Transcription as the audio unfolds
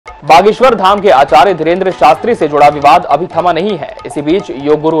बागेश्वर धाम के आचार्य धीरेन्द्र शास्त्री से जुड़ा विवाद अभी थमा नहीं है। इसी बीच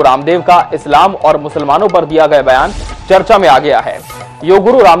योग गुरु रामदेव का इस्लाम और मुसलमानों पर दिया गया बयान चर्चा में आ गया है। योग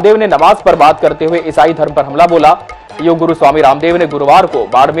गुरु रामदेव ने नमाज पर बात करते हुए ईसाई धर्म पर हमला बोला। योग गुरु स्वामी रामदेव ने गुरुवार को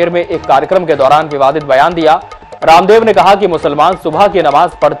बाड़मेर में एक कार्यक्रम के दौरान विवादित बयान दिया। रामदेव ने कहा कि मुसलमान सुबह की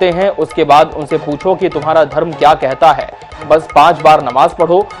नमाज पढ़ते हैं, उसके बाद उनसे पूछो कि तुम्हारा धर्म क्या कहता है। बस 5 बार नमाज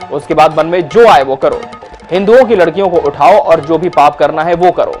पढ़ो, उसके बाद मन में जो आए वो करो। हिंदुओं की लड़कियों को उठाओ और जो भी पाप करना है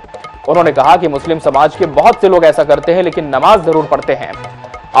वो करो। उन्होंने कहा कि मुस्लिम समाज के बहुत से लोग ऐसा करते हैं, लेकिन नमाज जरूर पढ़ते हैं।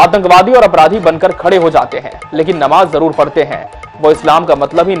 आतंकवादी और अपराधी बनकर खड़े हो जाते हैं, लेकिन नमाज जरूर पढ़ते हैं। वो इस्लाम का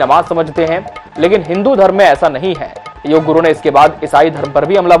मतलब ही नमाज समझते हैं, लेकिन हिंदू धर्म में ऐसा नहीं है। योग गुरु ने इसके बाद ईसाई धर्म पर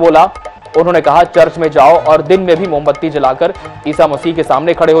भी हमला बोला। उन्होंने कहा, चर्च में जाओ और दिन में भी मोमबत्ती जलाकर ईसा मसीह के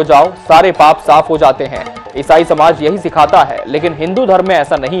सामने खड़े हो जाओ, सारे पाप साफ हो जाते हैं। ईसाई समाज यही सिखाता है, लेकिन हिंदू धर्म में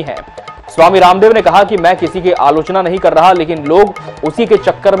ऐसा नहीं है। स्वामी रामदेव ने कहा कि मैं किसी की आलोचना नहीं कर रहा, लेकिन लोग उसी के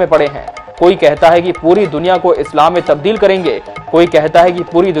चक्कर में पड़े हैं। कोई कहता है कि पूरी दुनिया को इस्लाम में तब्दील करेंगे, कोई कहता है कि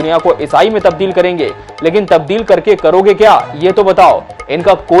पूरी दुनिया को ईसाई में तब्दील करेंगे, लेकिन तब्दील करके करोगे क्या, ये तो बताओ।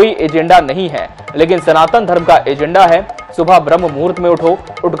 इनका कोई एजेंडा नहीं है, लेकिन सनातन धर्म का एजेंडा है। सुबह ब्रह्म मुहूर्त में उठो,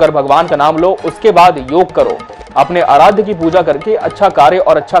 उठकर भगवान का नाम लो, उसके बाद योग करो, अपने आराध्य की पूजा करके अच्छा कार्य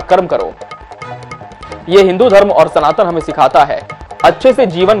और अच्छा कर्म करो। ये हिंदू धर्म और सनातन हमें सिखाता है अच्छे से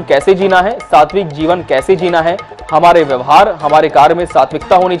जीवन कैसे जीना है, सात्विक जीवन कैसे जीना है। हमारे व्यवहार, हमारे कार्य में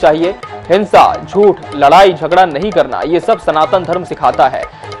सात्विकता होनी चाहिए। हिंसा, झूठ, लड़ाई झगड़ा नहीं करना, ये सब सनातन धर्म सिखाता है।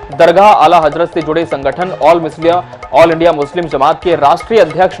 दरगाह आला हजरत से जुड़े संगठन ऑल इंडिया मुस्लिम जमात के राष्ट्रीय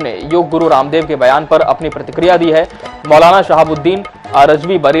अध्यक्ष ने योग गुरु रामदेव के बयान पर अपनी प्रतिक्रिया दी है। मौलाना शहाबुद्दीन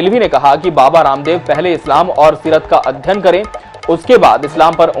रजवी बरेलवी ने कहा कि बाबा रामदेव पहले इस्लाम और सीरत का अध्ययन करें, उसके बाद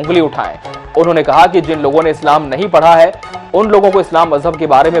इस्लाम पर उंगली उठाएं। उन्होंने कहा कि जिन लोगों ने इस्लाम नहीं पढ़ा है, उन लोगों को इस्लाम मजहब के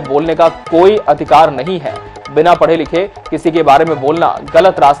बारे में बोलने का कोई अधिकार नहीं है। बिना पढ़े लिखे किसी के बारे में बोलना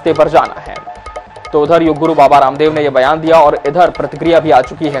गलत रास्ते पर जाना है। तो उधर योग गुरु बाबा रामदेव ने यह बयान दिया और इधर प्रतिक्रिया भी आ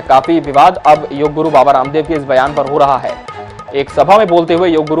चुकी है। काफी विवाद अब योग गुरु बाबा रामदेव के इस बयान पर हो रहा है। एक सभा में बोलते हुए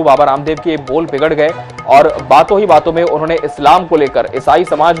योग गुरु बाबा रामदेव के बोल बिगड़ गए और बातों ही बातों में उन्होंने इस्लाम को लेकर, ईसाई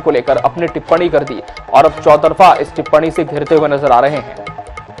समाज को लेकर अपनी टिप्पणी कर दी और अब चौतरफा इस टिप्पणी से घिरते हुए नजर आ रहे हैं।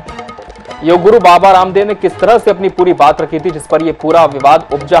 योग गुरु बाबा रामदेव ने किस तरह से अपनी पूरी बात रखी थी, जिस पर यह पूरा विवाद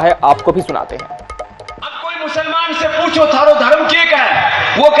उपजा है, आपको भी सुनाते हैं। अब कोई मुसलमान से पूछो थारो धर्म क्या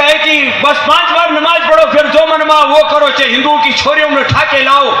है, वो कहे कि बस 5 बार नमाज पढ़ो, फिर जो मनवा वो करो, चाहे हिंदुओं की छोरियों में उठा के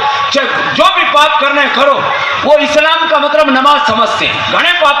लाओ, चाहे जो भी पाप करना है करो। वो इस्लाम का मतलब नमाज समझते हैं।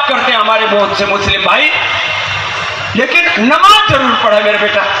 घने पाप करते हैं हमारे बहुत से मुस्लिम भाई, लेकिन नमाज जरूर पढ़े मेरे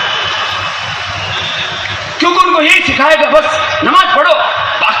बेटा, क्योंकि उनको यही सिखाएगा बस नमाज पढ़ो,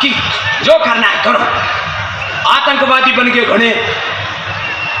 बाकी जो करना है करो। आतंकवादी बन के घने,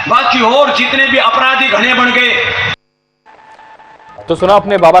 बाकी और जितने भी अपराधी घने बन गए। तो सुना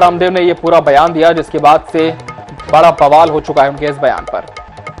अपने बाबा रामदेव ने ये पूरा बयान दिया, जिसके बाद से बड़ा बवाल हो चुका है उनके इस बयान पर।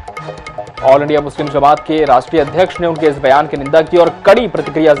 ऑल इंडिया मुस्लिम जमात के राष्ट्रीय अध्यक्ष ने उनके इस बयान की निंदा की और कड़ी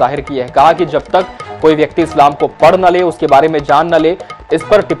प्रतिक्रिया जाहिर की है। कहा कि जब तक कोई व्यक्ति इस्लाम को पढ़ न ले, उसके बारे में जान न ले, इस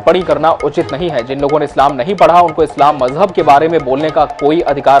पर टिप्पणी करना उचित नहीं है। जिन लोगों ने इस्लाम नहीं पढ़ा, उनको इस्लाम मजहब के बारे में बोलने का कोई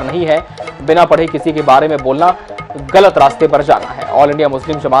अधिकार नहीं है। बिना पढ़े किसी के बारे में बोलना गलत रास्ते पर जाना है। ऑल इंडिया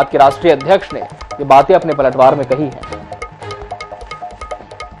मुस्लिम जमात के राष्ट्रीय अध्यक्ष ने ये बातें अपने पलटवार में कही हैं।